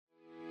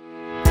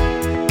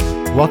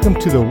Welcome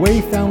to the Way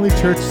Family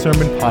Church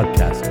Sermon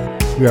Podcast.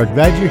 We are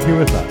glad you're here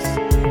with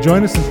us.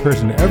 Join us in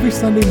person every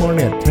Sunday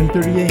morning at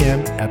 10:30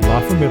 a.m. at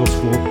Lafayette Middle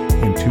School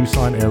in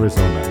Tucson,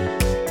 Arizona.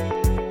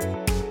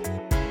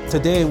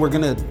 Today we're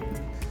going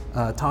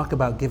to talk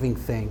about giving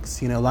thanks.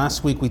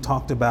 Last week we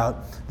talked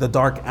about the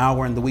dark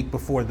hour, and the week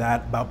before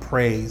that about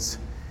praise.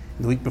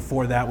 And the week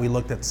before that we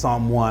looked at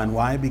Psalm 1.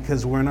 Why?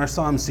 Because we're in our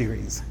Psalm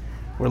series.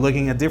 We're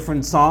looking at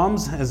different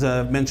Psalms. As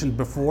I mentioned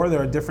before,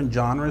 there are different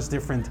genres,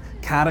 different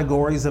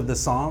categories of the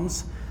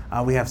Psalms.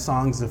 We have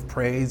songs of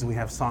praise, we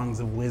have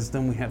songs of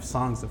wisdom, we have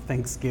songs of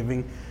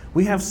thanksgiving,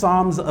 we have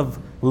Psalms of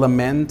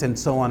lament, and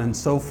so on and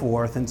so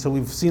forth. And so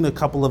we've seen a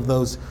couple of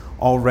those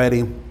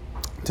already.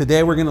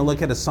 Today we're going to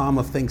look at a Psalm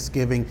of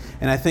thanksgiving,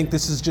 and I think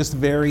this is just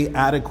very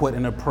adequate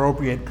and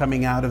appropriate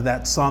coming out of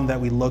that Psalm that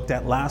we looked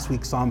at last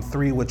week, Psalm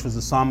 3, which was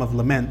a Psalm of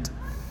lament.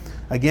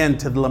 Again,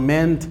 to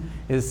lament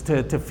is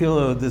to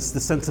feel the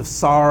sense of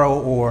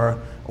sorrow or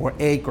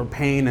ache or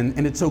pain,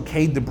 and it's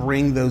okay to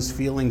bring those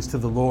feelings to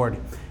the Lord,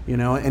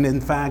 and in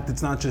fact,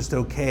 it's not just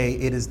okay,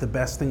 it is the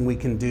best thing we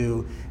can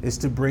do, is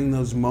to bring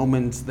those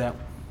moments that,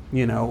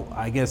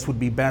 I guess would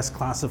be best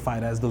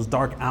classified as those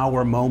dark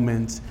hour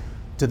moments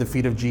to the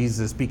feet of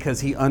Jesus,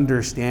 because he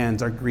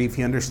understands our grief,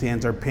 he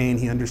understands our pain,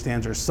 he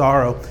understands our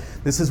sorrow.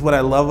 This is what I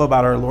love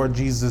about our Lord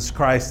Jesus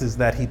Christ, is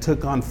that he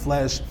took on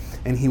flesh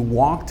and he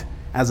walked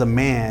as a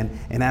man,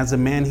 and as a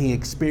man he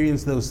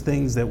experienced those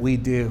things that we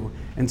do.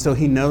 And so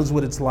he knows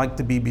what it's like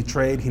to be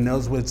betrayed, he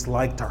knows what it's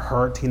like to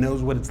hurt, he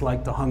knows what it's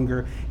like to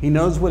hunger, he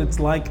knows what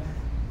it's like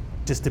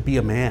just to be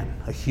a man,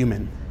 a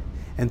human.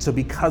 And so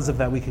because of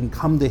that, we can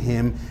come to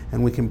him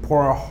and we can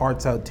pour our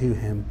hearts out to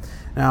him.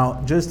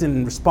 Now, just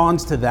in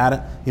response to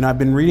that, I've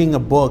been reading a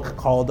book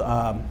called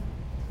I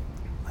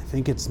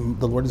think it's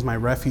The Lord is My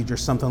Refuge or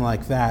something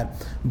like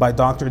that, by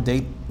Dr.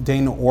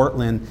 Dana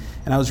Ortlund.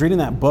 And I was reading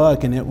that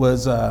book, and it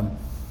was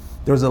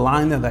there was a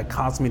line there that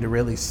caused me to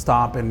really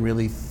stop and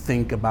really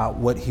think about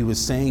what he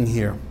was saying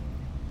here.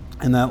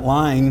 And that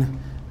line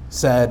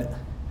said,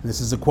 and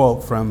this is a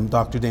quote from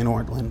Dr. Dana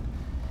Ortlund,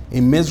 "A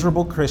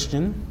miserable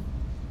Christian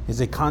is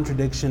a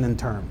contradiction in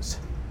terms."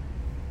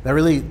 That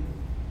really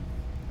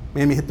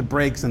made me hit the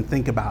brakes and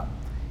think about.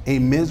 A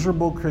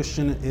miserable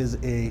Christian is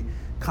a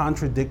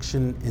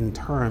contradiction in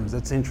terms.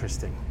 That's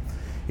interesting,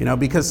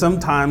 because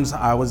sometimes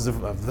I was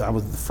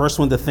the first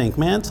one to think,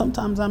 man,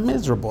 sometimes I'm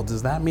miserable.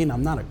 Does that mean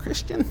I'm not a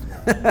Christian?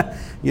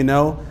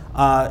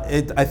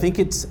 I think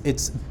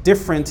it's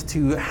different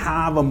to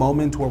have a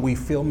moment where we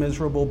feel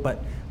miserable,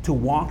 but to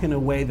walk in a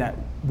way that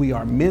we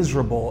are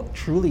miserable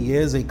truly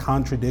is a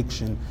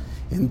contradiction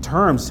in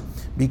terms,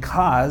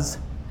 because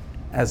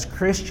as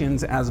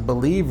Christians, as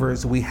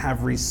believers, we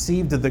have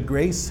received the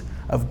grace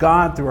of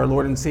God through our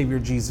Lord and Savior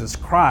Jesus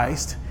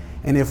Christ.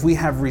 And if we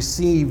have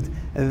received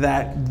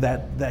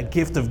that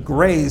gift of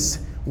grace,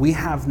 we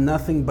have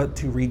nothing but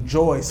to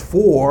rejoice.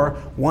 For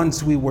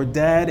once we were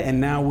dead and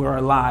now we're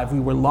alive. We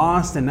were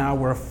lost and now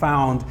we're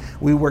found.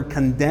 We were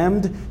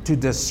condemned to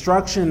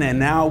destruction and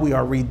now we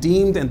are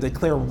redeemed and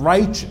declared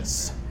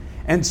righteous.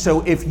 And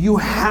so if you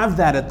have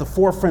that at the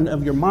forefront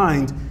of your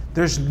mind,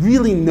 there's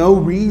really no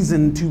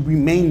reason to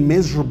remain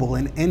miserable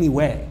in any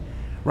way,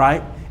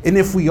 right? And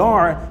if we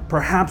are,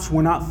 perhaps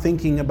we're not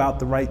thinking about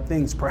the right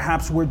things.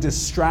 Perhaps we're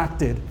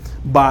distracted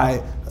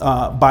by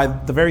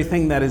the very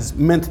thing that is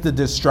meant to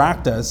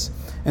distract us.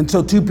 And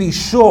so to be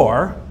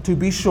sure,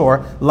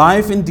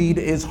 life indeed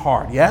is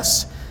hard.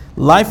 Yes,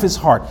 life is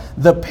hard.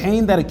 The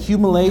pain that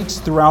accumulates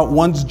throughout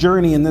one's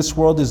journey in this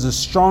world is a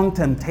strong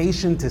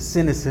temptation to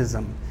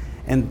cynicism.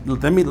 And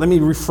let me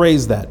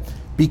rephrase that.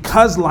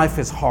 Because life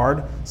is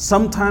hard,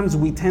 sometimes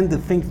we tend to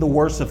think the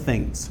worst of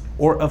things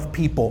or of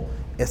people,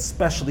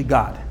 especially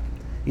God.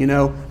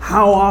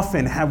 How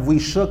often have we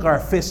shook our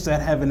fists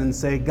at heaven and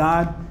say,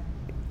 God,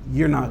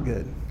 you're not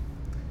good.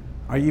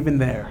 Are you even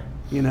there?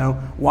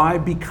 Why?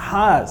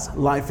 Because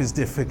life is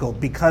difficult,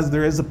 because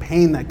there is a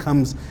pain that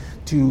comes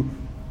to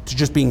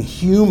just being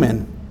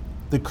human.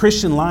 The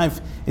Christian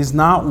life is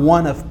not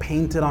one of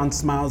painted on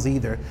smiles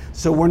either.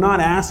 So we're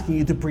not asking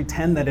you to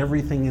pretend that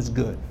everything is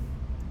good,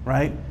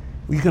 right?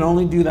 You can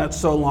only do that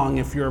so long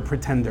if you're a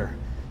pretender.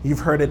 You've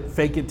heard it,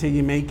 fake it till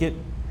you make it.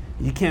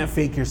 You can't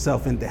fake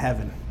yourself into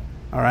heaven,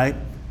 all right?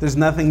 There's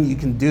nothing you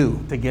can do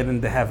to get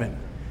into heaven.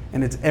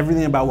 And it's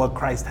everything about what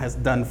Christ has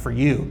done for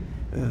you.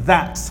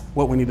 That's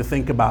what we need to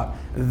think about.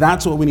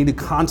 That's what we need to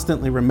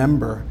constantly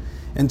remember.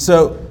 And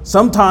so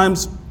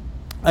sometimes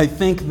I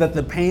think that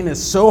the pain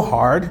is so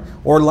hard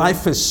or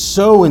life is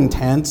so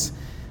intense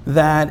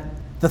that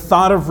the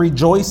thought of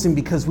rejoicing,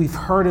 because we've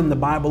heard in the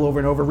Bible over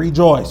and over,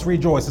 rejoice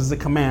is a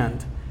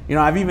command.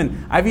 I've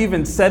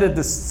even said it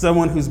to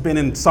someone who's been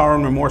in sorrow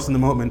and remorse in the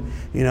moment.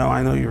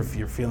 I know you're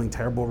feeling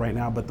terrible right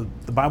now, but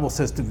the Bible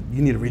says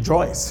you need to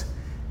rejoice.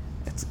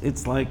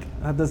 It's like,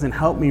 that doesn't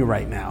help me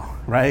right now,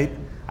 right?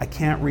 I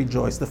can't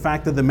rejoice. The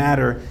fact of the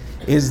matter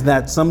is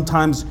that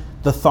sometimes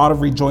the thought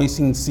of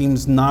rejoicing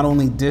seems not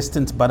only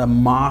distant, but a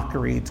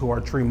mockery to our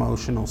true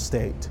emotional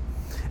state.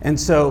 And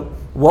so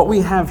what we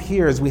have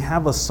here is we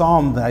have a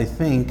psalm that I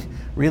think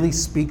really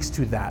speaks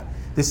to that.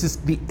 This is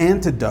the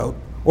antidote,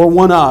 or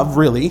one of,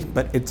 really,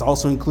 but it's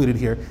also included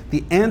here,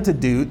 the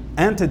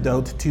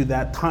antidote to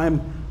that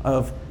time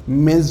of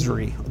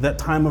misery, that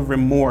time of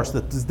remorse,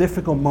 those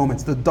difficult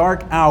moments, the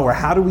dark hour.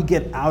 How do we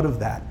get out of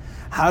that?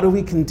 How do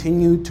we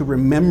continue to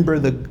remember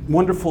the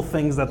wonderful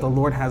things that the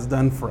Lord has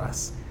done for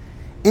us?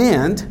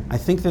 And I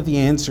think that the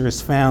answer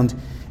is found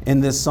in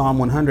this Psalm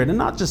 100, and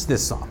not just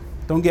this psalm.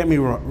 Don't get me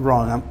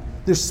wrong.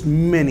 There's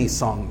many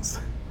psalms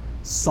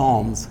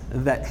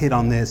that hit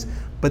on this,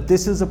 but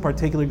this is a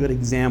particularly good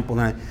example,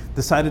 and I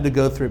decided to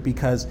go through it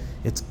because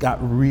it's got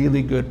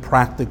really good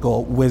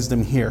practical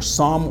wisdom here.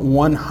 Psalm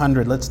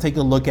 100, let's take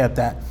a look at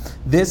that.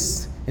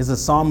 This is a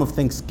psalm of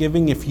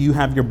thanksgiving. If you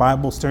have your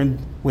Bibles, turn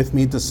with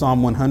me to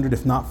Psalm 100.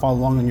 If not, follow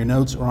along on your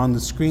notes or on the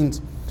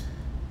screens.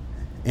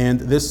 And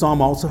this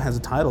psalm also has a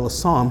title, a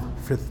psalm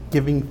for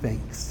giving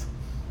thanks.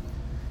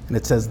 And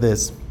it says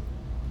this: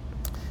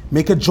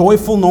 "Make a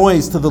joyful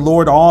noise to the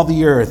Lord, all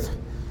the earth.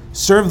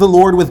 Serve the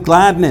Lord with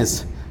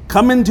gladness.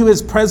 Come into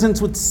his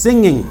presence with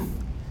singing.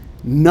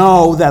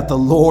 Know that the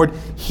Lord,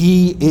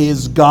 he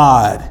is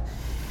God.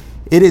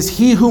 It is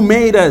he who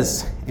made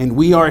us, and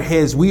we are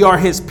his. We are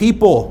his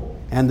people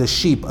and the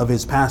sheep of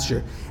his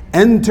pasture.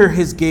 Enter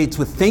his gates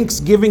with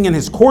thanksgiving and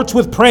his courts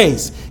with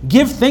praise.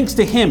 Give thanks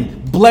to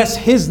him. Bless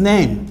his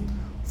name.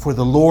 For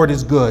the Lord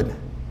is good.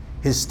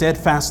 His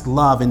steadfast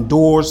love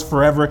endures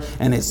forever,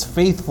 and his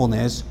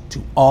faithfulness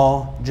to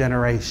all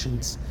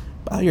generations."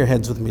 Bow your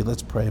heads with me.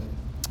 Let's pray.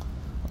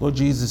 Lord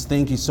Jesus,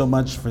 thank you so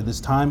much for this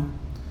time.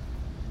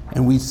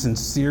 And we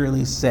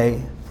sincerely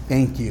say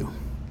thank you.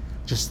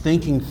 Just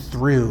thinking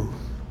through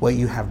what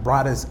you have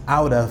brought us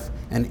out of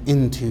and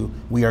into,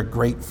 we are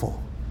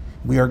grateful.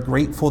 We are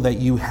grateful that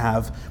you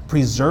have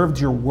preserved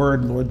your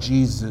word, Lord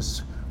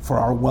Jesus, for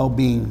our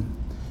well-being.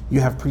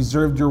 You have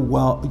preserved your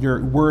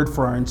word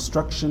for our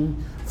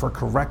instruction, for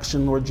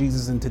correction, Lord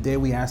Jesus. And today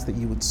we ask that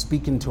you would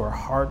speak into our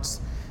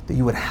hearts, that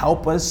you would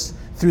help us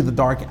through the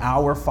dark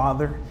hour,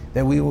 Father,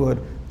 that we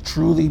would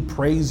truly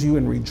praise you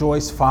and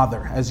rejoice,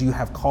 Father, as you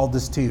have called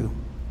us to.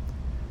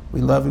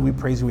 We love you, we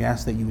praise you, we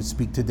ask that you would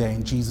speak today.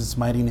 In Jesus'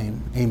 mighty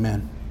name,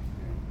 amen.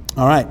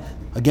 All right,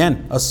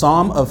 again, a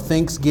psalm of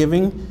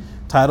thanksgiving,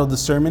 titled the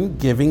sermon,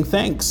 Giving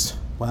Thanks.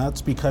 Well,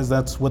 that's because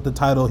that's what the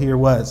title here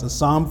was, a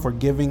psalm for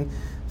giving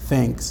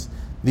thanks.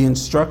 The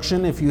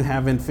instruction, if you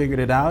haven't figured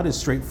it out, is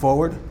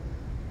straightforward.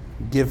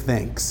 Give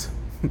thanks.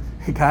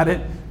 Got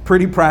it?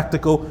 Pretty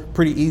practical,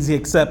 pretty easy,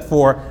 except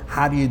for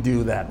how do you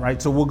do that,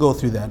 right? So we'll go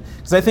through that.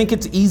 Because I think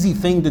it's an easy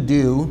thing to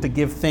do, to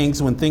give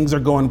thanks when things are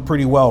going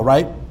pretty well,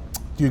 right?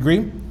 Do you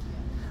agree?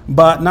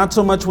 But not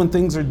so much when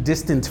things are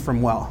distant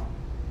from well.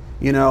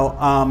 You know,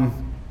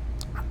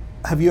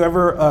 have you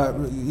ever,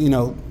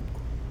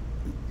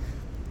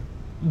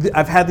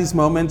 I've had these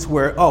moments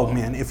where, oh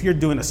man, if you're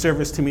doing a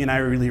service to me and I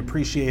really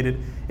appreciate it,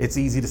 it's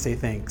easy to say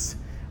thanks,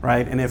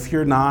 right? And if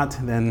you're not,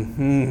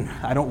 then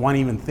I don't want to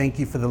even thank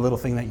you for the little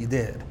thing that you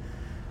did.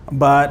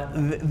 But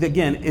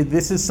again,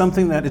 this is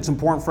something that it's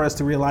important for us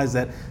to realize,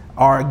 that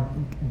our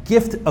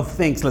gift of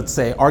thanks, let's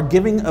say, our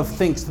giving of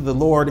thanks to the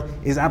Lord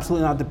is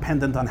absolutely not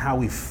dependent on how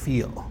we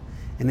feel.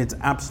 And it's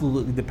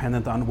absolutely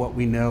dependent on what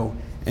we know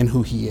and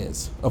who he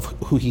is,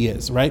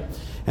 right?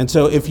 And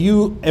so if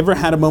you ever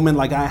had a moment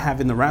like I have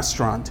in the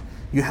restaurant,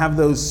 you have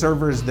those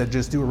servers that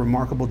just do a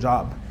remarkable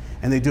job.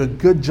 And they do a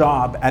good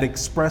job at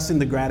expressing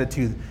the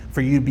gratitude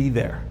for you to be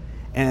there.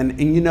 And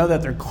you know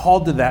that they're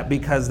called to that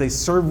because they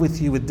serve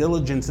with you with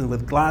diligence and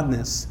with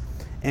gladness.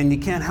 And you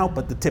can't help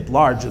but to tip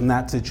large in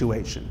that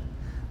situation.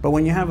 But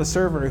when you have a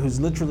server who's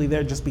literally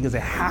there just because they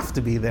have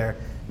to be there,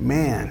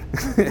 man,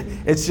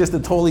 it's just a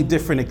totally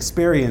different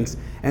experience.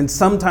 And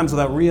sometimes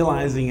without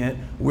realizing it,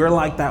 we're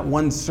like that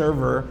one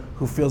server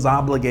who feels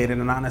obligated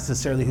and not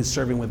necessarily who's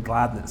serving with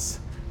gladness,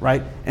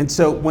 right? And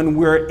so when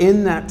we're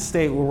in that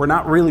state where we're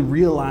not really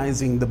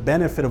realizing the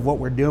benefit of what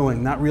we're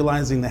doing, not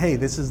realizing that, hey,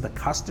 this is the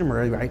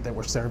customer, right, that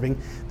we're serving,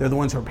 they're the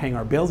ones who are paying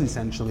our bills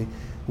essentially,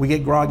 we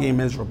get groggy and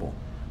miserable.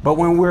 But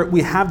when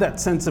we have that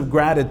sense of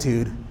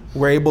gratitude,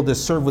 we're able to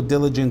serve with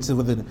diligence and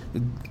with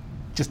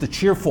just a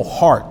cheerful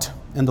heart.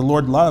 And the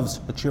Lord loves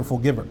a cheerful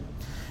giver.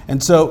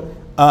 And so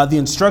the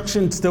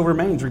instruction still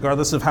remains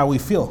regardless of how we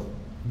feel.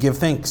 Give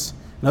thanks.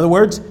 In other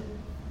words,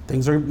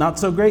 things are not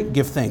so great,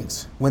 give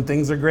thanks. When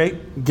things are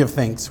great, give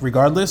thanks.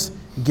 Regardless,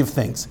 give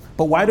thanks.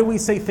 But why do we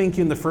say thank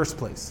you in the first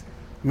place?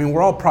 I mean,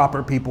 we're all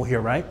proper people here,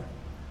 right?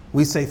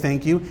 We say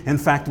thank you. In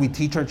fact, we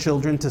teach our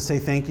children to say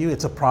thank you.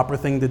 It's a proper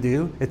thing to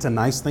do. It's a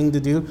nice thing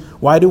to do.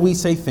 Why do we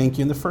say thank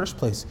you in the first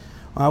place?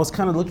 I was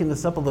kind of looking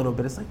this up a little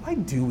bit. It's like, why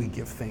do we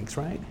give thanks,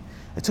 right?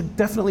 It's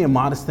definitely a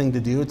modest thing to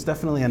do. It's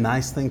definitely a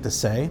nice thing to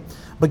say.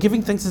 But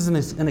giving thanks is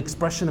an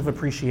expression of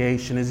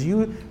appreciation. Is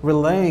you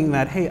relaying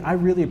that, hey, I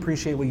really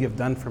appreciate what you've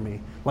done for me.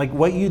 Like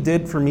what you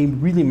did for me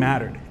really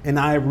mattered. And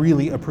I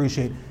really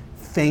appreciate.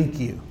 Thank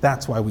you.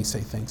 That's why we say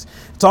thanks.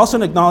 It's also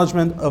an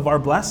acknowledgement of our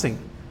blessing.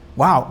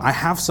 Wow, I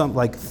have some,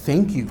 like,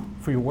 thank you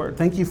for your word.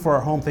 Thank you for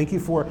our home. Thank you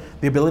for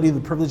the ability, the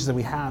privilege that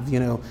we have,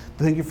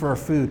 Thank you for our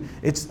food.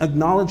 It's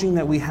acknowledging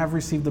that we have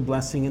received a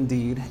blessing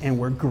indeed, and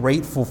we're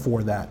grateful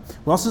for that.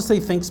 We also say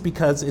thanks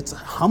because it's a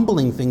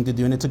humbling thing to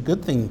do, and it's a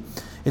good thing.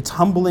 It's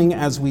humbling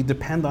as we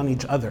depend on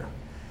each other.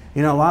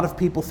 A lot of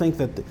people think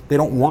that they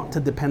don't want to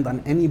depend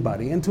on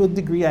anybody, and to a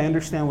degree I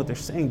understand what they're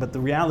saying, but the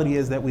reality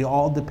is that we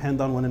all depend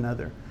on one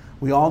another.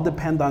 We all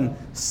depend on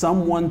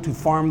someone to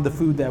farm the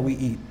food that we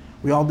eat.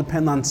 We all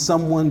depend on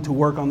someone to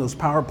work on those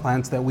power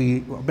plants that we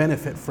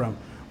benefit from.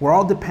 We're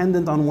all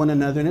dependent on one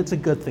another, and it's a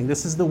good thing.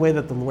 This is the way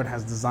that the Lord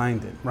has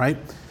designed it, right?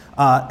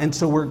 And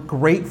so we're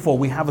grateful.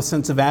 We have a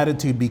sense of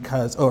attitude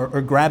because,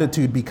 or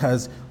gratitude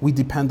because we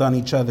depend on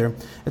each other.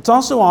 It's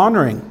also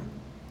honoring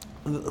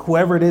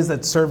whoever it is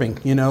that's serving,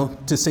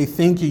 to say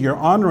thank you. You're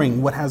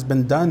honoring what has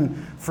been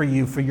done for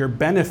you for your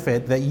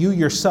benefit that you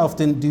yourself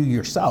didn't do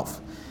yourself.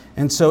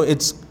 And so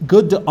it's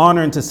good to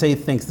honor and to say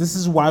thanks. This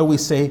is why we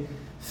say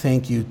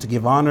thank you, to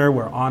give honor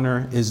where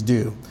honor is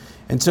due.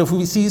 And so if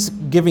we cease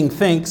giving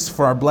thanks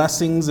for our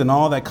blessings and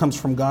all that comes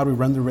from God, we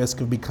run the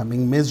risk of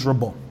becoming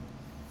miserable.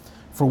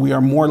 For we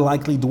are more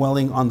likely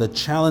dwelling on the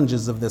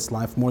challenges of this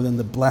life more than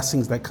the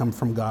blessings that come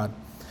from God.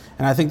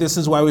 And I think this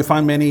is why we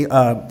find many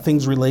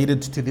things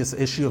related to this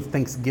issue of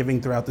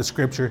thanksgiving throughout the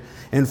scripture.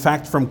 In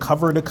fact, from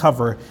cover to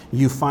cover,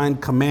 you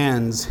find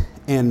commands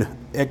and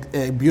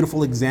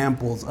beautiful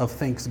examples of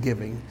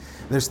thanksgiving.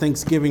 There's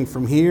thanksgiving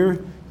from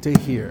here to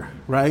here,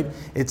 right?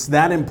 It's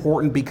that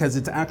important because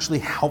it's actually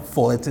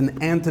helpful. It's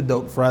an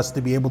antidote for us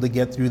to be able to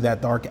get through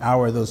that dark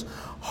hour, those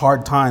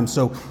hard times.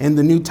 So in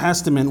the New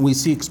Testament, we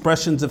see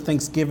expressions of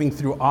thanksgiving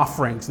through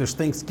offerings. There's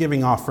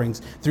thanksgiving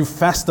offerings through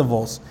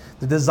festivals.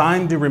 They're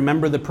designed to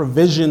remember the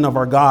provision of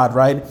our God,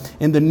 right?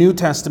 In the New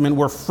Testament,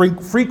 we're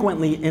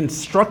frequently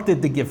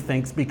instructed to give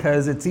thanks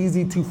because it's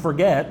easy to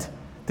forget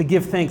to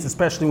give thanks,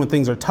 especially when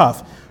things are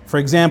tough. For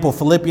example,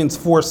 Philippians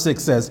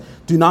 4:6 says,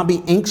 "Do not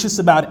be anxious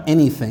about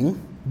anything,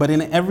 but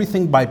in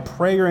everything by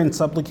prayer and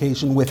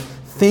supplication with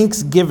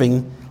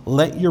thanksgiving,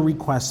 let your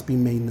requests be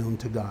made known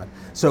to God."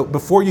 So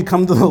before you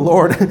come to the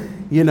Lord,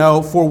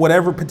 for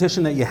whatever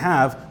petition that you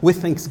have,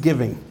 with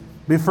thanksgiving,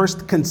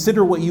 first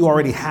consider what you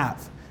already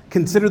have.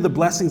 Consider the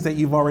blessings that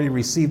you've already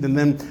received, and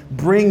then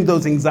bring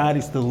those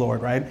anxieties to the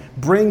Lord, right?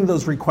 Bring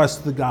those requests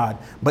to God.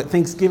 But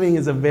thanksgiving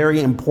is a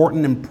very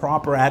important and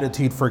proper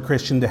attitude for a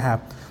Christian to have.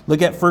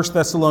 Look at 1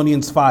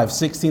 Thessalonians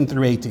 5:16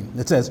 through 18.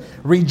 It says,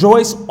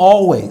 "Rejoice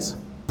always,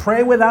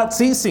 pray without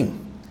ceasing,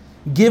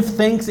 give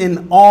thanks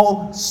in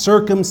all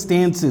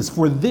circumstances,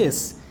 for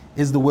this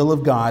is the will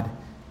of God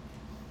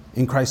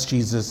in Christ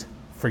Jesus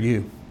for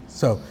you."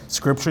 So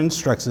Scripture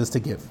instructs us to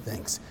give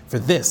thanks, for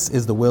this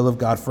is the will of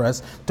God for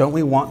us. Don't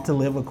we want to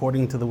live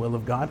according to the will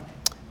of God?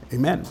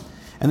 Amen.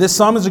 And this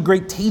psalm is a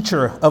great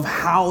teacher of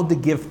how to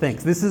give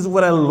thanks. This is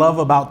what I love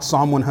about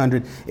Psalm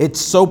 100.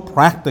 It's so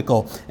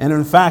practical. And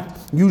in fact,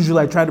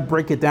 usually I try to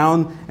break it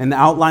down and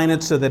outline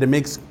it so that it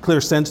makes clear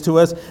sense to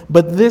us.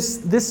 But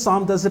this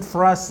psalm does it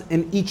for us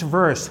in each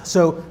verse.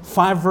 So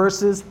 5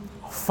 verses,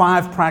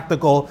 5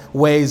 practical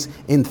ways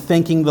in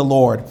thanking the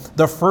Lord.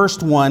 The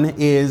first one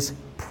is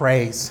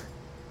praise.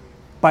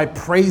 By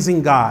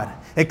praising God.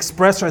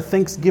 Express our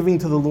thanksgiving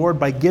to the Lord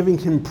by giving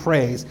Him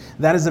praise.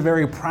 That is a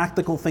very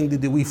practical thing to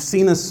do. We've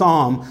seen a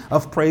psalm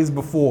of praise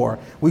before.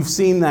 We've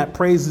seen that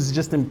praise is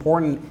just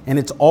important, and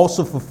it's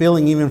also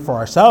fulfilling even for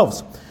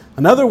ourselves.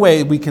 Another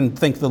way we can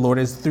thank the Lord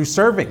is through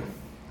serving.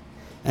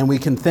 And we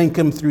can thank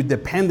Him through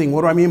depending.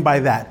 What do I mean by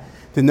that?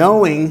 To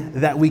knowing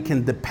that we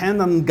can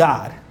depend on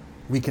God,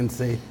 we can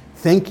say,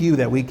 "Thank you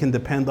that we can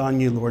depend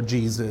on you, Lord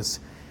Jesus."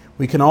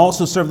 We can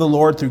also serve the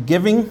Lord through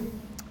giving,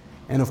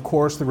 and of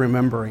course, the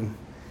remembering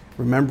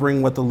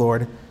what the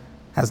Lord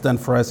has done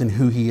for us and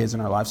who He is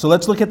in our lives. So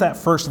let's look at that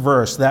first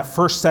verse, that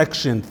first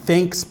section,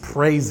 thanks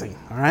praising,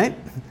 all right?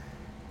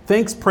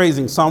 Thanks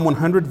praising, Psalm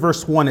 100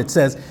 verse 1, it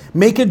says,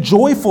 "Make a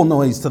joyful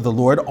noise to the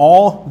Lord,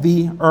 all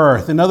the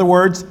earth." In other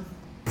words,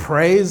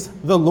 praise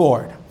the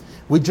Lord.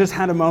 We just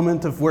had a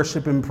moment of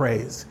worship and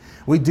praise.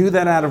 We do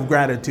that out of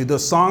gratitude.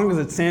 Those songs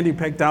that Sandy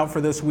picked out for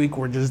this week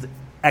were just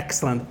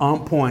excellent,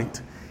 on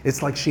point.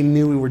 It's like she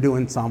knew we were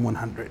doing Psalm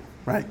 100,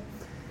 right?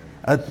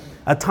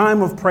 A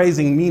time of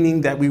praising,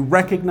 meaning that we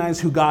recognize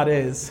who God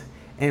is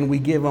and we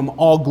give Him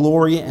all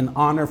glory and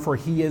honor, for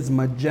He is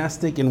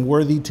majestic and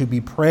worthy to be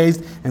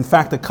praised. In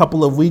fact, a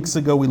couple of weeks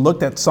ago, we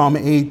looked at Psalm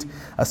 8,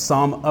 a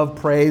psalm of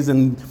praise,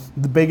 and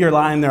the bigger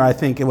line there, I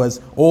think it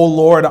was, "O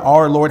Lord,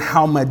 our Lord,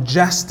 how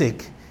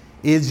majestic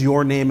is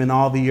your name in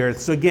all the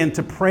earth." So again,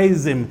 to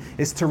praise Him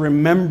is to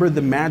remember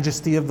the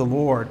majesty of the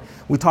Lord.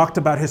 We talked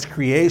about His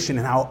creation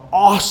and how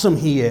awesome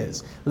He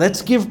is.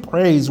 Let's give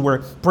praise where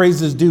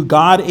praise is due.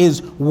 God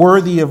is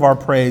worthy of our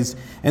praise.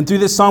 And through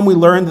this psalm, we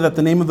learned that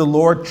the name of the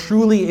Lord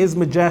truly is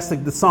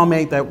majestic. The Psalm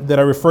 8 that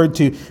I referred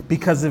to,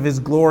 because of His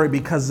glory,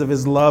 because of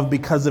His love,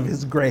 because of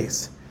His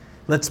grace.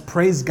 Let's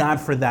praise God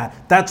for that.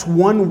 That's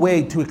one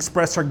way to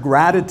express our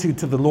gratitude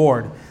to the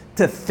Lord,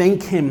 to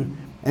thank Him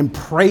and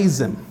praise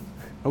Him.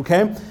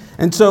 Okay?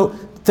 And so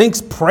thanks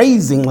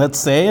praising, let's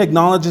say,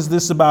 acknowledges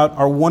this about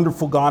our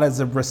wonderful God as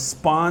a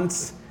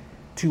response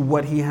to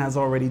what he has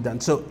already done.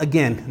 So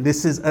again,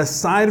 this is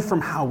aside from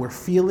how we're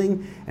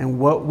feeling and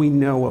what we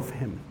know of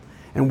him.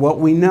 And what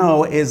we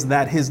know is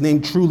that his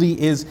name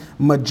truly is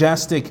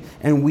majestic,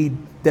 and we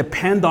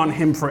depend on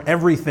him for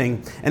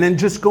everything. And then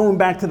just going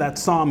back to that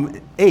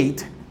Psalm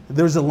 8,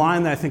 there's a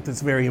line that I think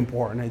that's very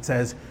important. It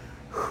says,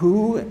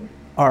 "Who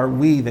are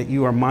we that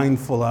you are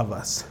mindful of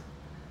us?"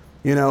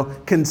 You know,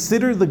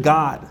 consider the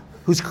God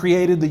who's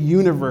created the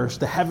universe,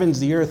 the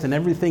heavens, the earth, and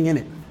everything in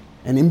it,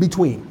 and in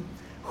between.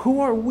 Who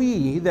are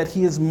we that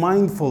he is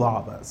mindful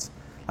of us?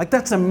 Like,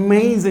 that's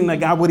amazing that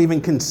God would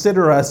even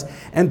consider us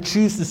and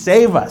choose to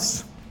save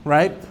us,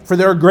 right? For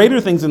there are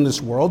greater things in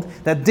this world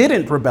that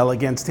didn't rebel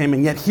against him,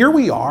 and yet here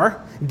we are,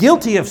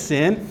 guilty of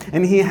sin,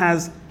 and he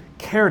has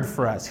cared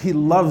for us. He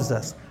loves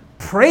us.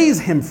 Praise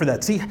him for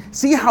that.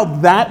 See how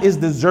that is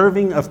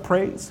deserving of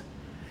praise?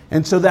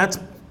 And so that's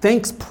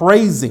thanks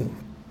praising.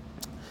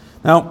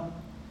 Now,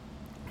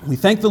 we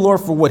thank the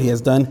Lord for what he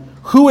has done.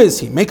 Who is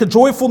he? Make a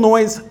joyful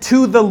noise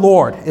to the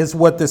Lord, is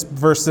what this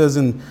verse says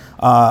in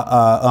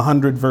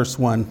 100 verse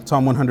 1.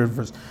 Psalm 100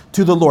 verse.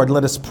 To the Lord.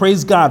 Let us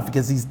praise God,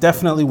 because he's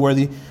definitely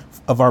worthy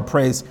of our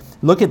praise.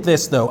 Look at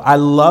this, though. I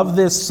love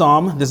this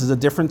psalm. This is a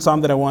different psalm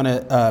that I want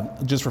to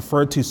just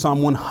refer to.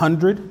 Psalm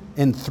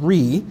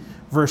 103,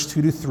 verse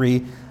 2 to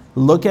 3.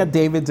 Look at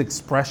David's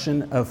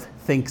expression of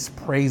thanks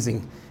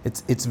praising.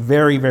 It's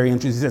very, very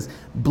interesting. He says,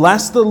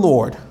 "Bless the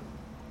Lord,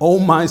 O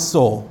my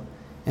soul,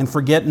 and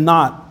forget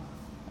not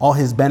all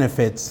his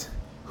benefits,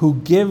 who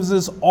forgives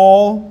us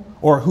all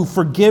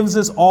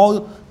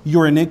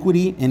your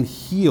iniquity and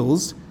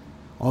heals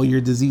all your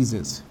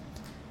diseases."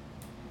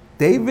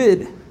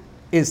 David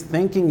is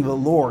thanking the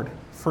Lord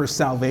for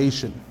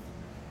salvation.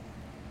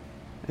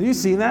 Do you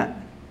see that?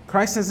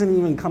 Christ hasn't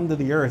even come to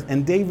the earth,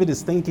 and David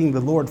is thanking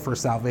the Lord for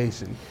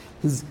salvation.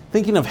 He's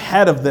thinking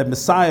ahead of the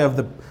Messiah, of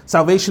the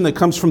salvation that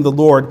comes from the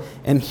Lord,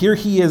 and here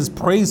he is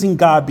praising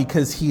God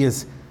because he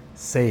is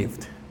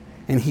saved.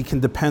 And he can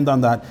depend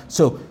on that.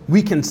 So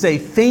we can say,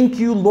 thank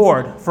you,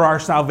 Lord, for our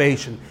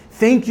salvation.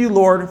 Thank you,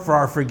 Lord, for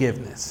our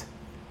forgiveness.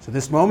 So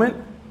this moment,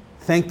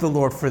 thank the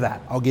Lord for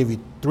that. I'll give you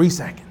 3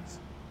 seconds.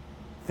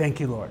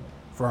 Thank you, Lord,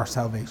 for our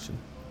salvation.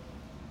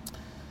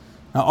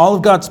 Now, all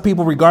of God's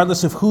people,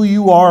 regardless of who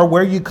you are,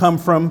 where you come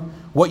from,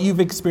 what you've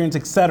experienced,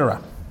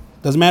 etc.,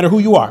 doesn't matter who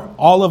you are,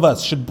 all of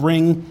us should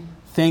bring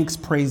thanks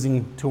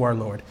praising to our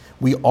Lord.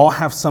 We all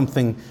have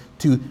something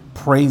to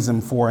praise him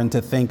for and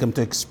to thank him,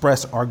 to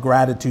express our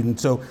gratitude. And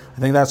so I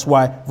think that's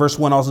why verse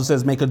 1 also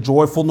says, make a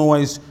joyful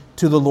noise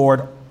to the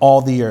Lord,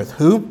 all the earth.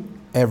 Who?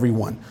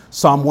 Everyone.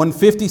 Psalm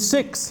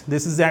 156.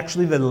 This is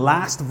actually the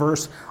last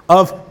verse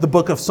of the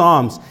book of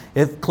Psalms.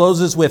 It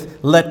closes with,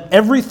 let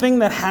everything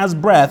that has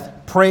breath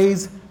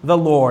praise the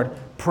Lord.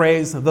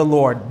 Praise the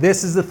Lord.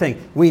 This is the thing.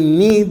 We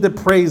need to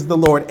praise the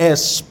Lord,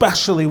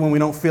 especially when we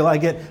don't feel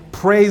like it.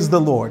 Praise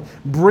the Lord.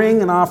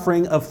 Bring an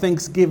offering of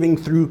thanksgiving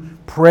through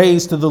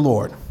praise to the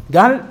Lord.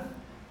 Got it?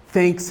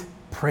 Thanks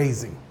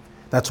praising.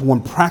 That's one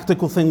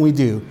practical thing we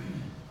do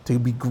to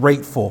be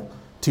grateful,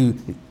 to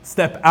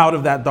step out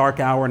of that dark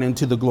hour and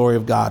into the glory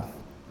of God.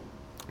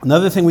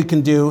 Another thing we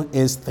can do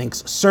is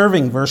thanks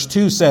serving. Verse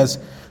 2 says,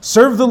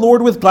 serve the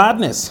Lord with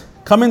gladness.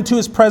 Come into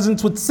his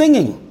presence with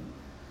singing.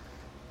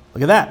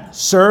 Look at that.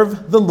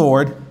 Serve the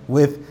Lord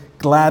with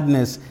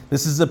gladness.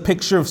 This is a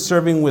picture of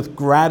serving with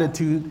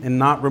gratitude and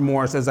not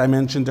remorse, as I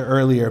mentioned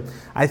earlier.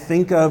 I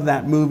think of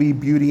that movie,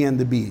 Beauty and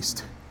the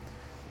Beast.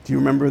 Do you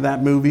remember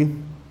that movie?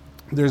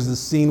 There's the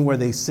scene where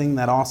they sing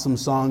that awesome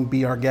song,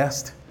 Be Our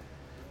Guest.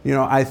 You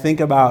know, I think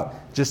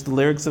about just the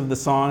lyrics of the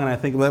song, and I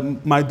think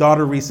about my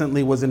daughter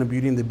recently was in a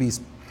Beauty and the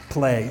Beast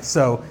play,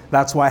 so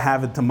that's why I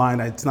have it to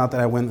mind. It's not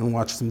that I went and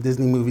watched some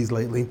Disney movies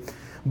lately,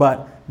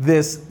 but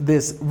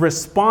this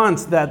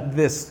response that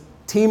this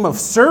team of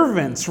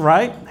servants,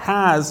 right,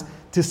 has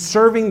to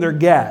serving their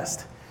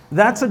guest,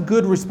 that's a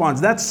good response.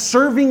 That's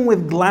serving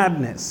with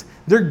gladness.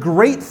 They're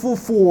grateful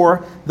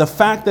for the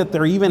fact that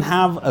they even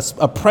have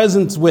a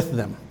presence with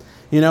them.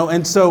 You know,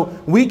 and so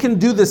we can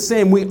do the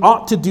same. We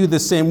ought to do the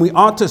same. We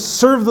ought to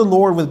serve the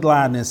Lord with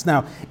gladness.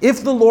 Now,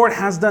 if the Lord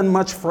has done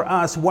much for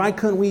us, why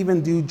couldn't we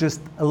even do just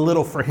a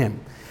little for him?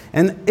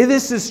 And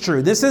this is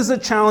true. This is a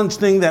challenge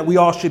thing that we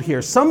all should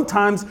hear.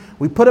 Sometimes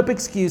we put up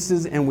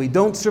excuses and we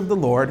don't serve the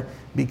Lord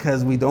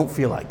because we don't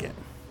feel like it.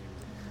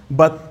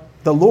 But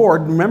the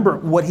Lord, remember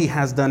what he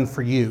has done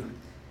for you.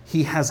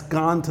 He has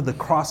gone to the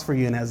cross for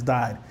you and has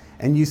died.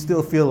 And you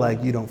still feel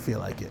like you don't feel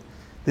like it.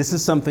 This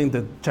is something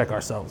to check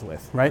ourselves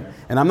with, right?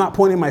 And I'm not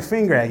pointing my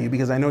finger at you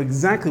because I know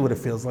exactly what it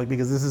feels like,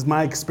 because this is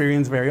my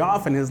experience very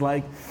often, is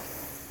like,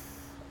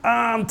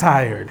 I'm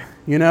tired.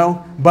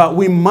 But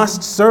we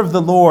must serve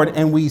the Lord,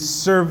 and we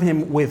serve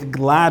him with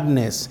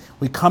gladness.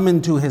 We come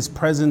into his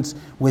presence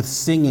with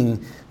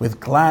singing, with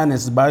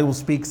gladness. The Bible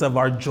speaks of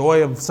our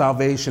joy of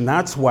salvation.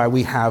 That's why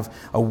we have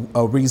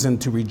a reason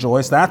to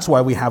rejoice. That's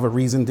why we have a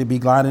reason to be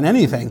glad in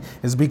anything,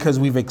 is because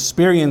we've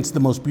experienced the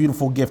most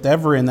beautiful gift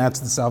ever, and that's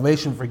the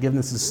salvation,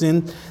 forgiveness of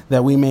sin,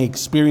 that we may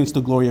experience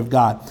the glory of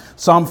God.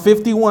 Psalm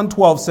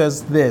 51:12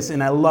 says this,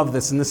 and I love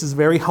this, and this is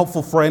very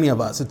helpful for any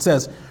of us. It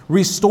says,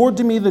 "Restore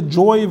to me the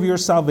joy of your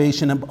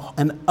salvation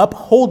and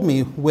uphold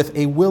me with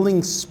a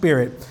willing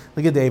spirit."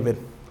 Look at David.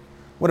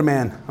 What a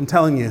man. I'm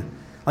telling you.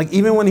 Like,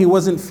 even when he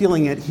wasn't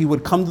feeling it, he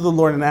would come to the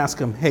Lord and ask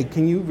him, "Hey,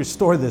 can you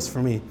restore this for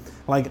me?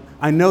 Like,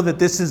 I know that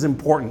this is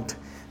important.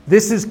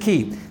 This is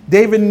key."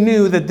 David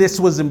knew that this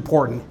was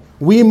important.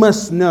 We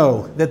must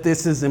know that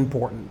this is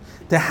important.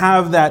 To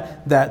have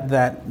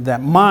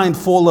that mind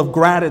full of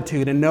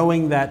gratitude and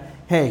knowing that,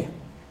 hey,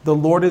 the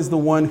Lord is the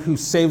one who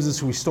saves us,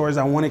 who restores.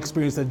 I want to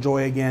experience that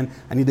joy again.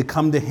 I need to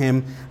come to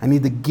him. I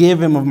need to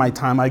give him of my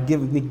time. I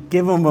give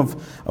him of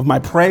my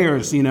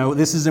prayers.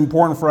 This is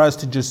important for us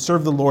to just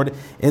serve the Lord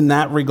in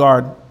that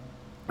regard.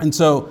 And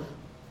so,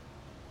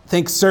 I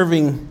think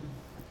serving,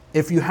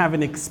 if you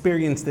haven't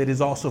experienced it, is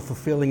also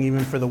fulfilling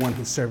even for the one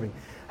who's serving.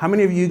 How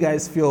many of you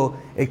guys feel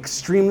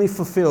extremely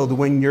fulfilled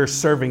when you're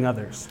serving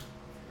others?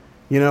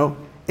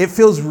 It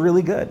feels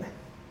really good.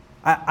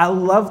 I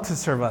love to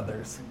serve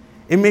others.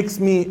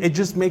 It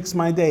just makes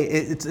my day.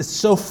 It's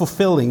so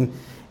fulfilling.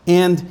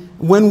 And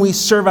when we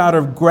serve out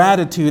of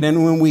gratitude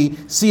and when we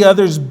see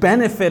others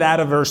benefit out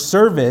of our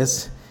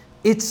service,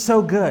 it's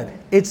so good.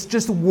 It's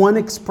just one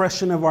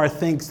expression of our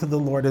thanks to the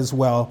Lord as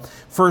well.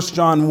 1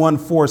 John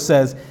 1:4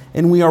 says,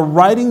 "And we are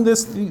writing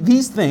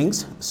these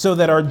things so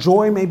that our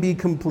joy may be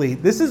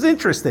complete." This is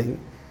interesting.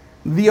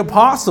 The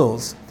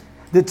apostles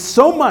did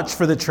so much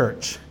for the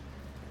church,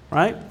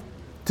 right?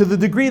 To the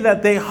degree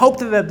that they hoped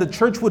that the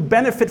church would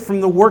benefit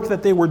from the work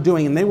that they were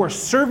doing. And they were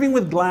serving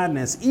with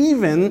gladness,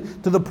 even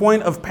to the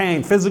point of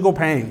pain, physical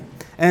pain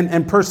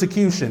and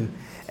persecution.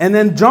 And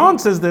then John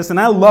says this, and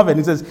I love it.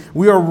 He says,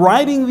 "We are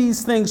writing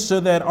these things so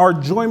that our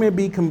joy may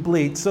be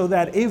complete," so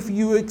that if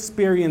you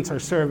experience our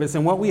service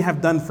and what we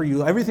have done for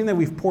you, everything that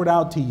we've poured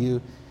out to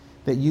you,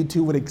 that you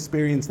too would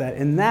experience that.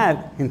 And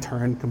that, in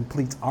turn,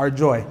 completes our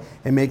joy.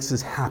 It makes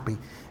us happy.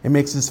 It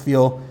makes us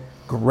feel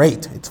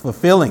great. It's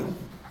fulfilling.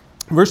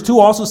 Verse 2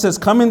 also says,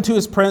 "Come into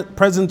his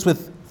presence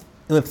with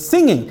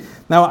singing."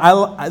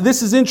 Now,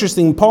 this is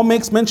interesting. Paul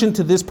makes mention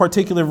to this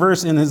particular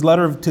verse in his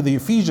letter to the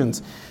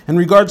Ephesians. In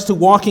regards to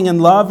walking in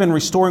love and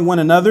restoring one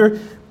another,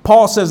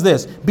 Paul says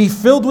this, "Be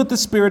filled with the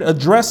Spirit,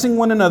 addressing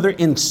one another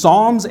in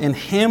psalms and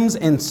hymns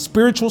and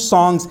spiritual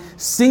songs,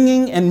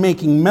 singing and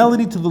making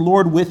melody to the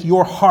Lord with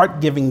your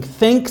heart, giving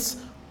thanks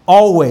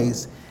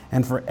always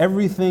and for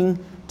everything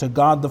to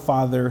God the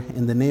Father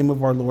in the name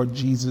of our Lord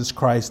Jesus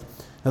Christ."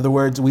 In other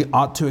words, we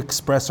ought to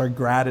express our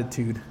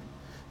gratitude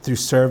through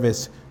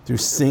service, through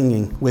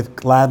singing with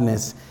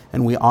gladness,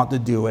 and we ought to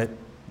do it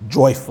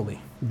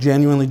joyfully,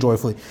 genuinely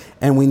joyfully.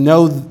 And we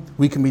know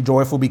we can be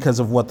joyful because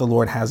of what the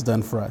Lord has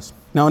done for us.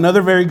 Now,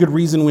 another very good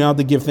reason we ought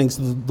to give thanks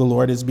to the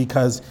Lord is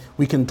because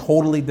we can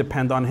totally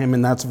depend on him,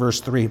 and that's verse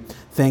 3,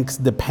 thanks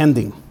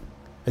depending.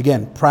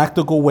 Again,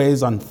 practical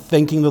ways on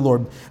thanking the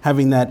Lord,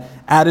 having that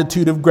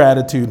attitude of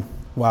gratitude.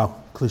 Wow,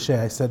 cliche,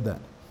 I said that.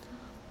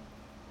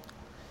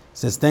 It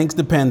says, thanks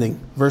depending.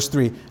 Verse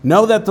 3,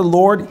 know that the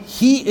Lord,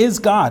 he is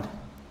God.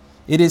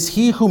 It is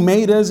he who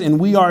made us, and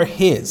we are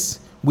his.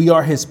 We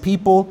are his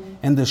people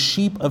and the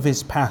sheep of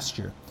his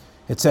pasture.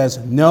 It says,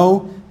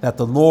 know that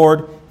the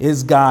Lord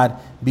is God,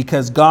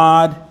 because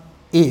God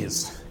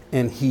is,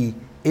 and he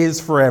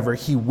is forever.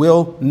 He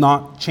will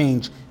not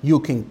change. You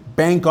can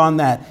bank on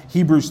that.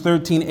 Hebrews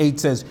 13:8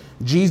 says,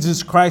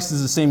 Jesus Christ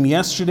is the same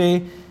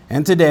yesterday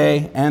and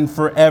today and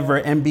forever.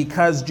 And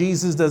because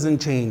Jesus doesn't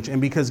change,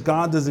 and because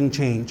God doesn't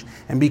change,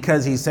 and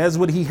because he says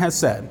what he has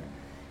said,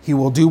 he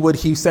will do what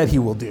he said he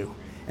will do.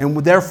 And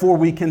therefore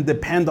we can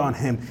depend on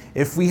him.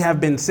 If we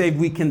have been saved,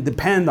 we can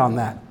depend on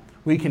that.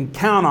 We can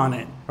count on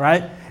it,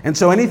 right? And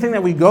so anything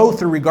that we go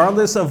through,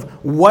 regardless of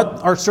what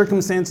our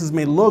circumstances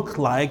may look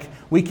like,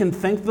 we can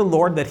thank the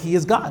Lord that he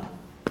is God.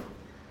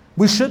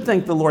 We should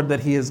thank the Lord that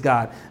he is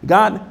God.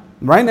 God,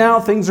 right now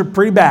things are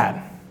pretty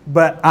bad.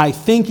 But I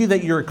thank you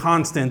that you're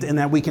constant and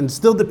that we can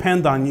still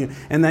depend on you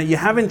and that you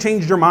haven't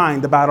changed your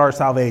mind about our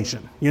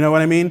salvation. You know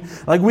what I mean?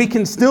 Like, we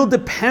can still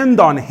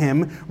depend on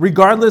him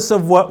regardless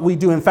of what we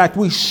do. In fact,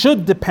 we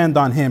should depend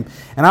on him.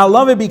 And I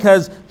love it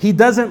because he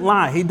doesn't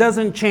lie. He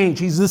doesn't change.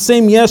 He's the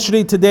same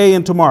yesterday, today,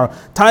 and tomorrow.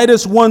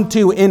 Titus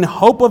 1:2, in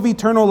hope of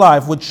eternal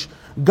life, which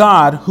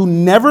God, who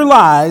never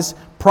lies,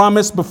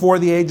 promised before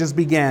the ages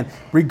began.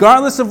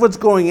 Regardless of what's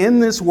going in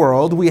this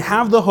world, we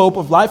have the hope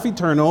of life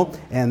eternal,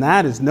 and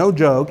that is no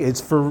joke. It's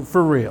for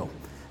real.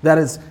 That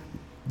is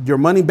your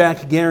money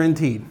back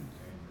guaranteed,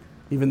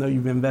 even though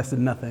you've invested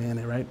nothing in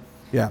it, right?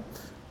 Yeah.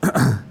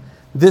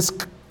 This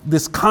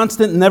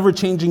constant,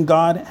 never-changing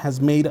God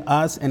has made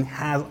us and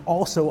has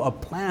also a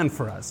plan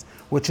for us,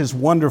 which is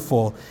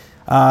wonderful.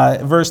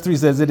 Verse 3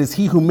 says, it is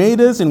he who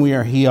made us, and we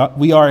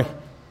are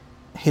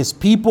his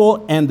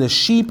people and the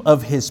sheep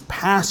of his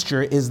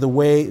pasture is the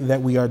way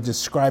that we are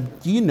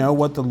described. Do you know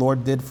what the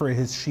Lord did for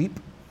his sheep?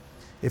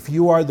 If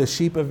you are the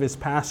sheep of his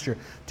pasture,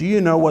 do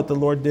you know what the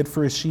Lord did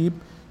for his sheep?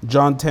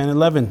 John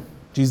 10:11,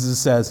 Jesus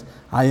says,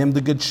 I am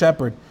the good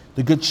shepherd.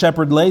 The good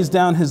shepherd lays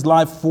down his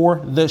life for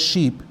the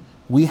sheep.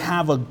 We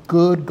have a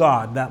good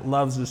God that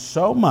loves us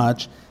so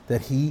much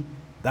that he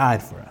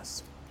died for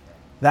us.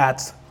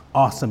 That's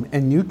awesome,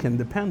 and you can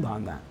depend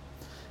on that.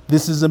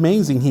 This is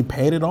amazing. He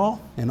paid it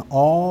all, and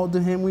all to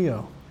him we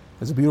owe.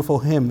 There's a beautiful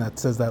hymn that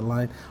says that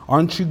line.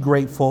 Aren't you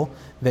grateful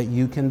that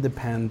you can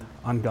depend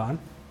on God?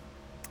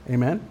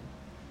 Amen?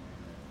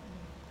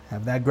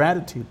 Have that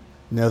gratitude.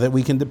 Know that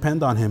we can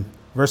depend on him.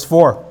 Verse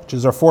 4, which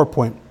is our 4th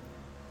point.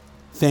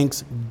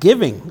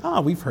 Thanksgiving.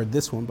 We've heard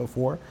this one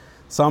before.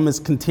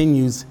 Psalmist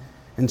continues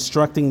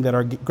instructing that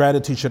our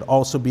gratitude should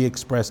also be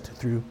expressed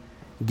through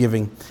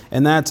giving.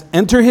 And that's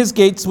enter his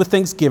gates with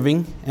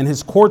thanksgiving and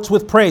his courts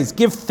with praise.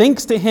 Give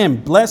thanks to him.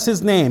 Bless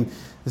his name.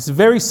 This is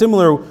very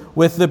similar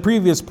with the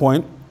previous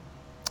point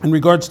in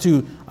regards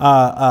to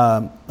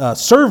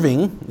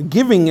serving.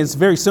 Giving is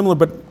very similar,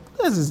 but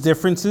there's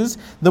differences.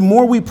 The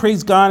more we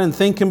praise God and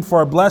thank him for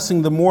our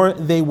blessing, the more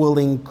they will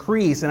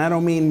increase. And I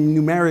don't mean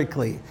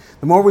numerically.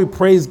 The more we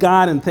praise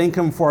God and thank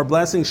him for our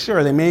blessing,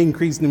 sure, they may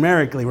increase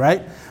numerically,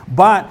 right?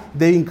 But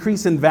they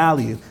increase in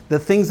value. The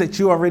things that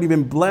you already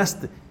been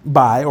blessed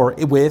by or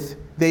with,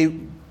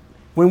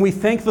 when we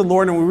thank the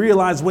Lord and we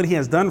realize what he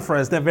has done for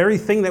us, that very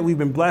thing that we've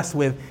been blessed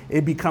with,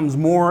 it becomes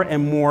more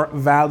and more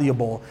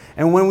valuable.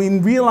 And when we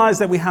realize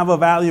that we have a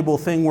valuable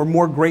thing, we're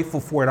more grateful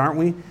for it, aren't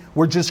we?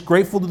 We're just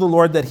grateful to the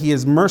Lord that he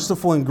is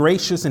merciful and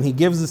gracious and he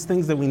gives us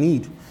things that we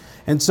need.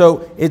 And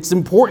so it's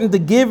important to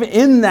give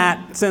in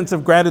that sense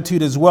of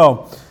gratitude as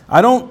well.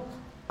 I don't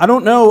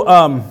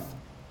know.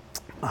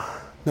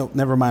 No,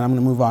 never mind. I'm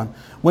going to move on.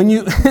 When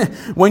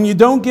you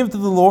don't give to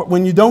the Lord,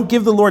 when you don't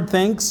give the Lord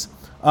thanks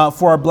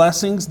for our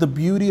blessings, the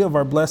beauty of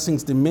our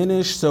blessings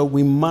diminish. So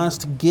we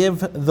must give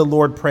the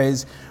Lord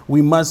praise.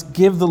 We must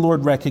give the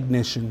Lord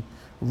recognition.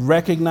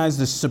 Recognize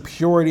the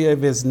superiority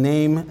of his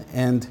name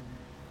and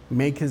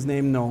make his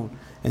name known.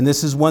 And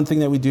this is one thing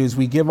that we do is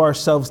we give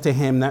ourselves to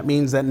him. That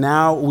means that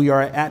now we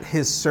are at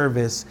his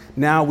service.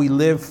 Now we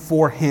live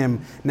for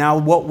him. Now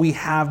what we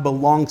have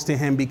belongs to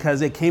him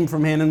because it came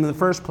from him in the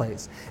first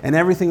place. And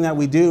everything that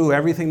we do,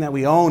 everything that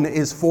we own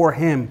is for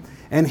him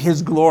and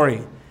his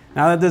glory.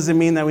 Now that doesn't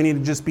mean that we need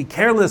to just be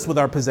careless with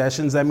our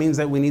possessions. That means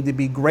that we need to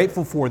be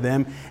grateful for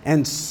them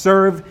and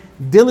serve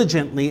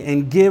diligently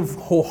and give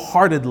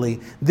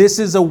wholeheartedly. This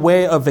is a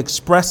way of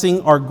expressing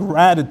our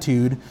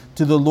gratitude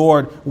to the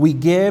Lord. We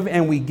give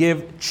and we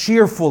give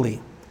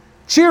cheerfully.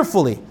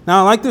 Cheerfully.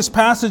 Now I like this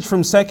passage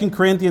from 2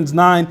 Corinthians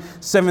 9,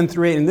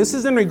 7-8. And this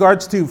is in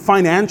regards to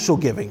financial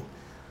giving.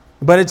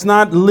 But it's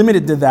not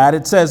limited to that.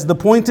 It says, the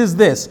point is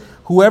this,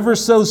 whoever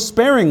sows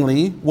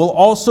sparingly will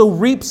also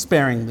reap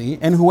sparingly,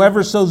 and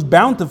whoever sows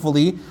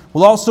bountifully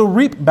will also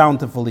reap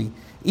bountifully.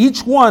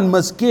 Each one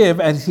must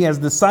give as he has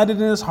decided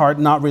in his heart,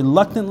 not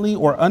reluctantly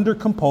or under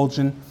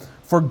compulsion,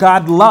 for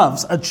God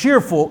loves a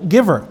cheerful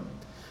giver.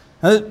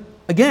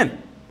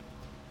 Again,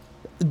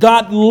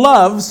 God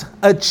loves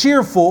a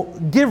cheerful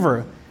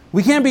giver.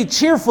 We can't be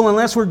cheerful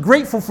unless we're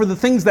grateful for the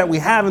things that we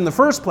have in the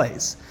first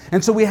place.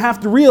 And so we have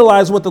to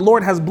realize what the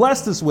Lord has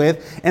blessed us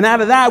with. And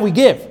out of that, we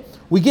give.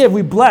 We give,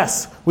 we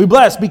bless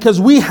because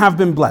we have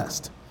been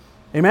blessed.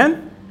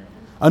 Amen?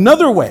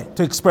 Another way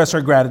to express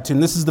our gratitude,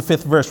 and this is the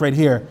 5th verse right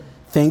here.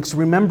 Thanks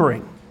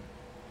remembering.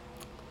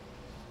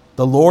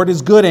 The Lord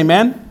is good.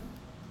 Amen?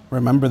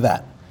 Remember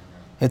that.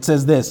 It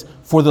says this,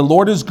 for the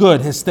Lord is good.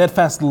 His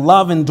steadfast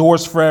love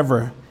endures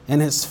forever, and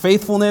his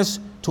faithfulness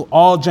to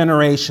all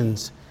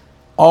generations.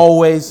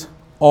 Always,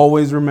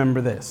 always remember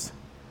this.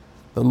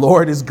 The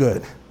Lord is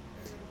good.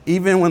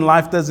 Even when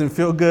life doesn't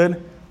feel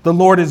good, the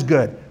Lord is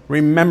good.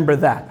 Remember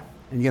that.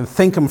 And you can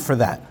thank him for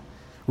that.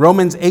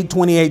 Romans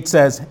 8:28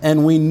 says,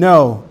 and we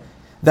know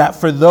that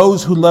for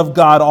those who love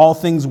God, all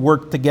things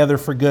work together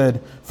for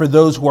good, for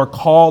those who are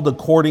called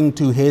according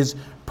to his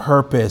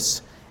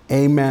purpose.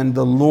 Amen.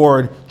 The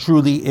Lord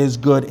truly is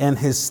good, and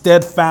his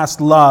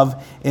steadfast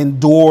love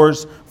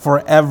endures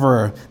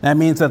forever. That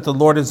means that the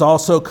Lord is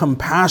also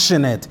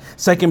compassionate.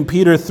 2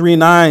 Peter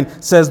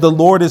 3:9 says, the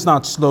Lord is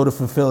not slow to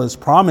fulfill his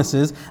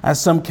promises,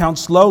 as some count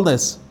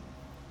slowness,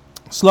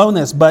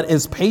 but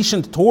is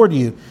patient toward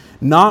you,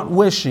 not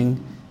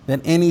wishing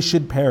that any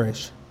should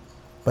perish,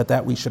 but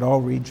that we should all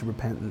reach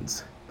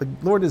repentance. The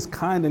Lord is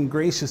kind and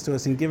gracious to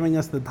us in giving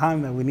us the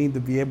time that we need to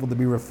be able to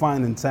be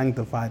refined and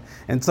sanctified.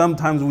 And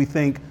sometimes we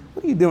think,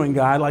 what are you doing,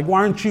 God? Like, why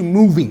aren't you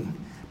moving?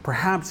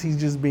 Perhaps he's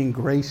just being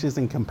gracious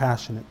and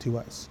compassionate to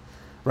us,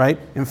 right?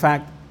 In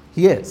fact,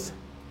 he is.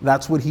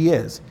 That's what he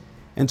is.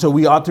 And so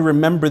we ought to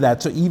remember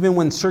that. So even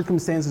when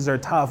circumstances are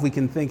tough, we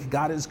can think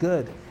God is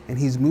good and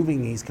he's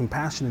moving, and he's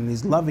compassionate, and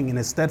he's loving, and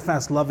his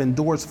steadfast love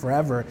endures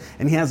forever.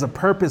 And he has a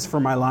purpose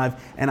for my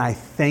life, and I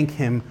thank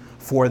him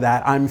for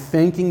that. I'm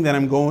thanking that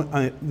I'm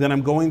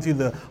going through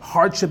the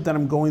hardship that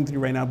I'm going through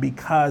right now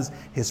because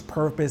his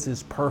purpose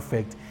is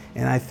perfect.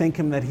 And I thank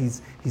him that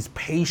he's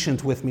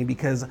patient with me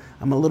because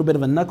I'm a little bit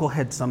of a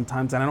knucklehead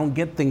sometimes and I don't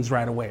get things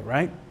right away,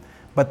 right?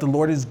 But the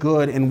Lord is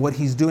good, and what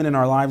he's doing in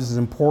our lives is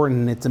important,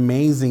 and it's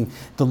amazing.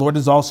 The Lord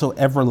is also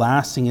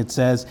everlasting. It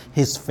says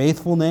his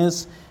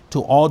faithfulness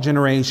to all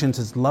generations,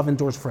 his love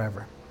endures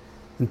forever.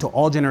 And to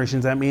all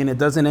generations, that means it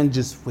doesn't end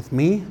just with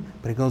me,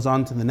 but it goes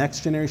on to the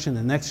next generation,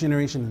 the next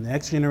generation, and the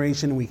next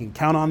generation, and we can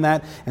count on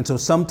that. And so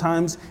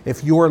sometimes,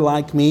 if you're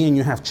like me and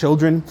you have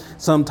children,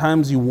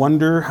 sometimes you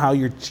wonder how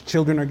your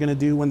children are going to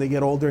do when they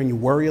get older, and you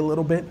worry a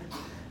little bit.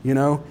 You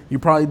know, you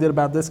probably did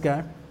about this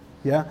guy,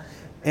 yeah?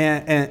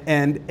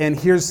 And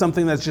here's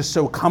something that's just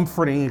so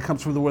comforting. It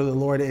comes from the word of the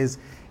Lord is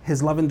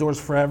his love endures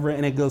forever,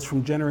 and it goes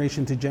from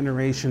generation to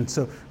generation.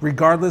 So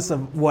regardless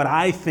of what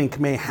I think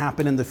may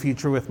happen in the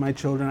future with my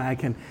children, I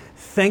can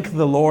thank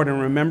the Lord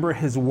and remember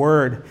his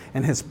word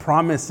and his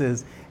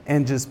promises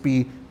and just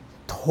be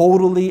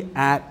totally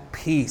at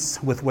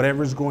peace with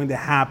whatever's going to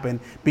happen,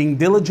 being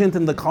diligent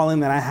in the calling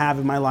that I have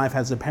in my life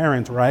as a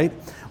parent, right?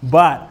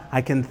 But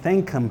I can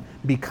thank him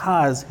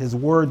because his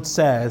word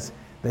says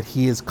that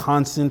he is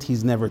constant,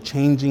 he's never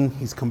changing,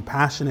 he's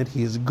compassionate,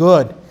 he is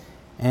good,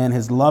 and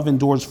his love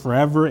endures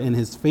forever, and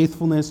his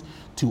faithfulness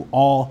to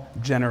all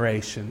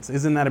generations.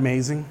 Isn't that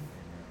amazing?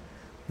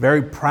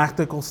 Very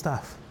practical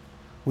stuff.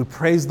 We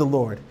praise the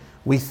Lord.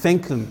 We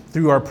thank him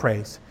through our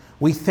praise.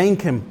 We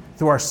thank him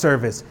through our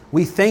service.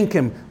 We thank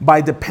him by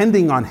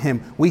depending on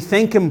him. We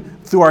thank him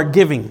through our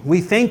giving.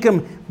 We thank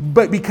him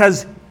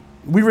because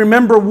we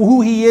remember who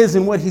he is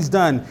and what he's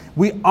done.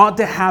 We ought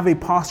to have a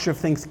posture of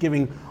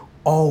thanksgiving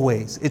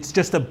always. It's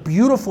just a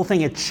beautiful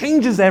thing. It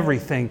changes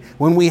everything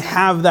when we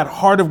have that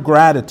heart of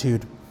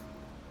gratitude.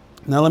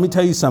 Now, let me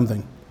tell you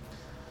something.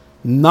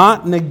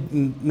 Not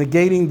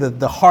negating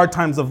the hard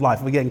times of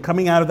life. Again,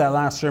 coming out of that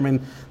last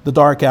sermon, the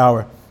dark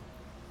hour.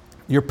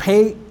 Your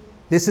pain,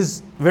 this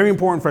is very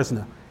important for us to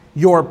know.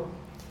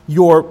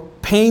 Your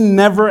pain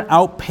never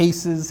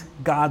outpaces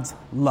God's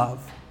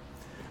love.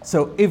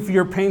 So if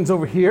your pain's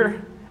over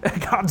here,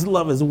 God's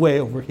love is way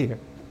over here.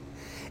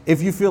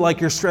 If you feel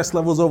like your stress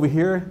level's over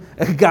here,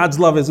 God's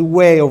love is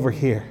way over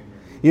here.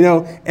 You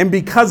know, and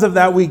because of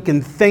that, we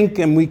can thank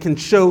him, we can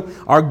show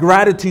our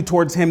gratitude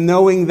towards him,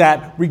 knowing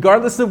that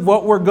regardless of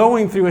what we're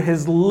going through,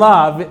 his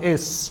love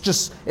is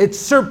just, it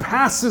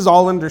surpasses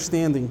all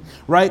understanding,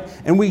 right?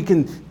 And we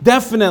can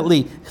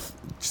definitely,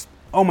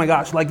 oh my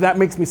gosh, like that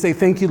makes me say,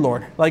 thank you,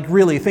 Lord. Like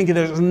really, thank you.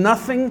 There's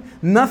nothing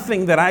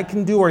that I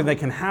can do or that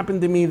can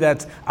happen to me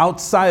that's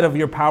outside of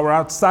your power,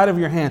 outside of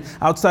your hand,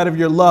 outside of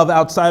your love,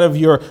 outside of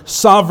your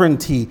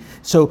sovereignty.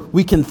 So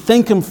we can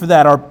thank him for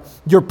that.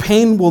 Your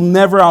pain will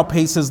never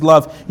outpace his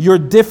love. Your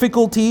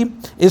difficulty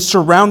is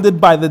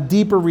surrounded by the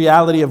deeper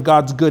reality of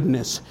God's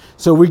goodness.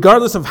 So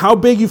regardless of how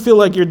big you feel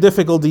like your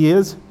difficulty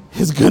is,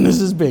 his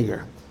goodness is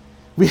bigger.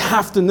 We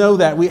have to know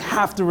that. We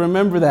have to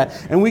remember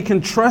that. And we can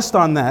trust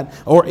on that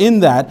or in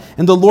that.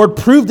 And the Lord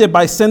proved it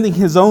by sending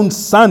his own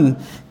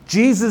son.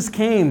 Jesus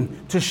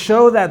came to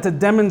show that, to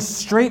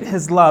demonstrate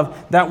his love,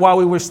 that while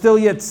we were still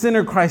yet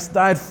sinner, Christ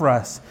died for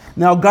us.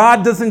 Now,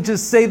 God doesn't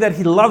just say that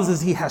he loves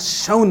us, he has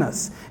shown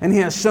us. And he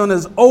has shown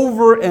us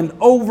over and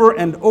over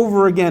and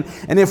over again.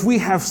 And if we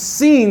have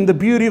seen the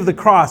beauty of the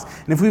cross,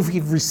 and if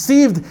we've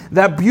received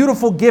that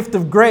beautiful gift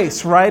of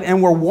grace, right,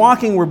 and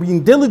we're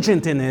being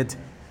diligent in it,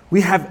 we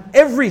have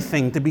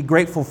everything to be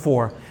grateful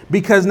for,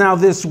 because now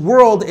this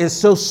world is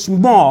so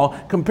small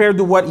compared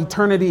to what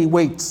eternity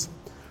waits,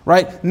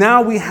 right?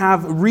 Now we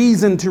have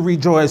reason to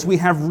rejoice. We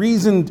have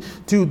reason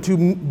to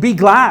be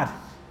glad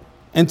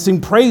and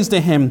sing praise to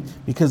him,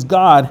 because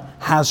God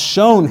has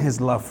shown his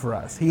love for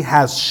us. He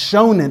has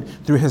shown it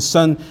through his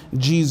son,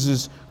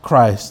 Jesus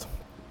Christ.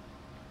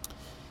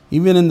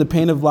 Even in the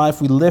pain of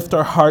life, we lift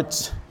our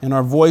hearts and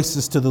our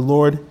voices to the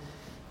Lord,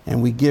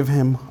 and we give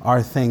him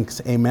our thanks.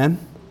 Amen.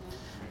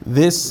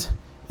 This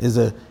is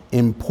an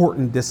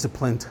important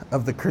discipline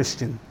of the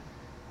Christian.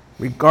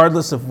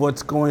 Regardless of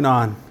what's going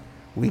on,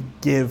 we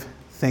give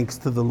thanks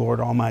to the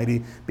Lord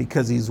Almighty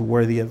because he's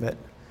worthy of it.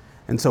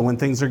 And so when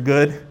things are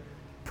good,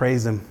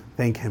 praise him,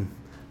 thank him.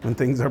 When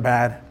things are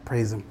bad,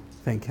 praise him,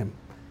 thank him.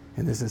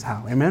 And this is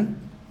how. Amen?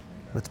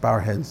 Let's bow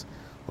our heads.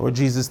 Lord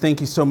Jesus,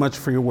 thank you so much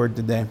for your word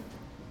today.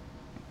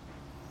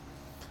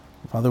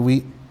 Father,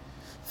 we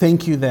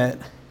thank you that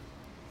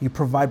you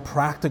provide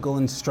practical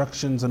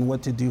instructions on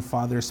what to do,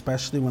 Father,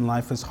 especially when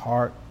life is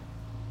hard.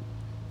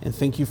 And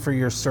thank you for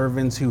your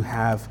servants who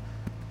have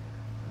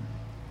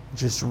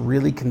just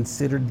really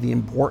considered the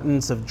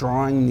importance of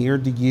drawing near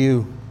to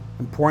you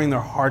and pouring their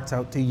hearts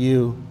out to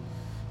you.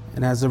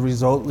 And as a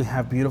result, we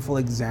have beautiful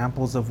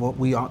examples of what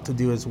we ought to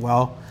do as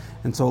well.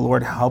 And so,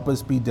 Lord, help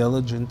us be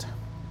diligent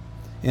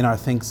in our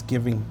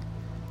thanksgiving.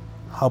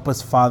 Help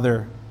us,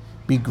 Father,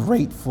 be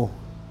grateful,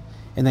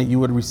 and that you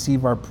would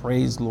receive our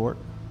praise, Lord.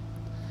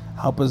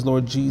 Help us,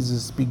 Lord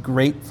Jesus, be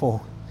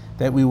grateful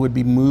that we would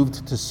be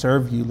moved to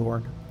serve you,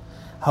 Lord.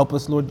 Help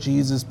us, Lord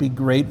Jesus, be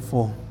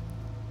grateful,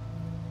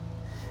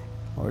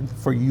 Lord,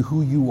 for you,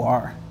 who you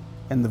are,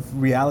 and the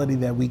reality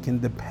that we can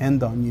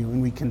depend on you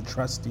and we can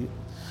trust you.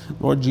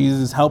 Lord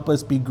Jesus, help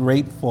us be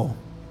grateful,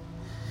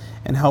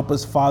 and help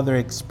us, Father,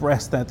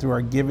 express that through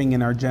our giving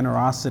and our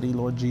generosity,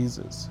 Lord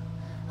Jesus.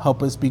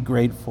 Help us be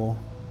grateful,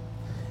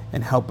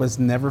 and help us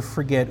never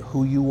forget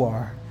who you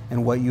are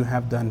and what you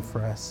have done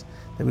for us,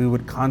 that we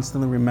would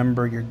constantly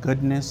remember your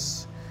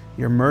goodness,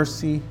 your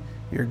mercy,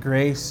 your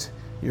grace,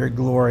 your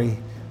glory,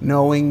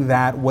 knowing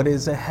that what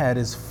is ahead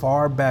is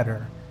far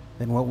better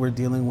than what we're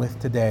dealing with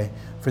today.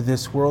 For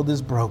this world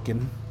is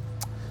broken,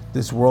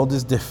 this world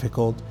is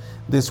difficult,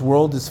 this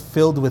world is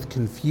filled with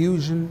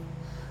confusion,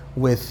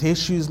 with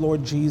issues,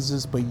 Lord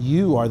Jesus, but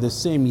you are the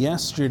same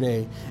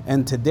yesterday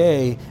and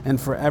today and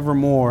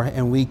forevermore,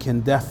 and we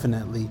can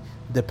definitely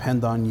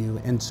depend on you.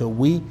 And so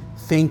we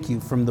thank you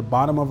from the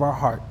bottom of our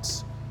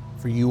hearts,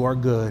 for you are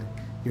good.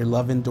 Your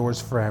love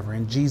endures forever.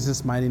 In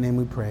Jesus' mighty name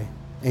we pray.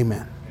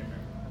 Amen.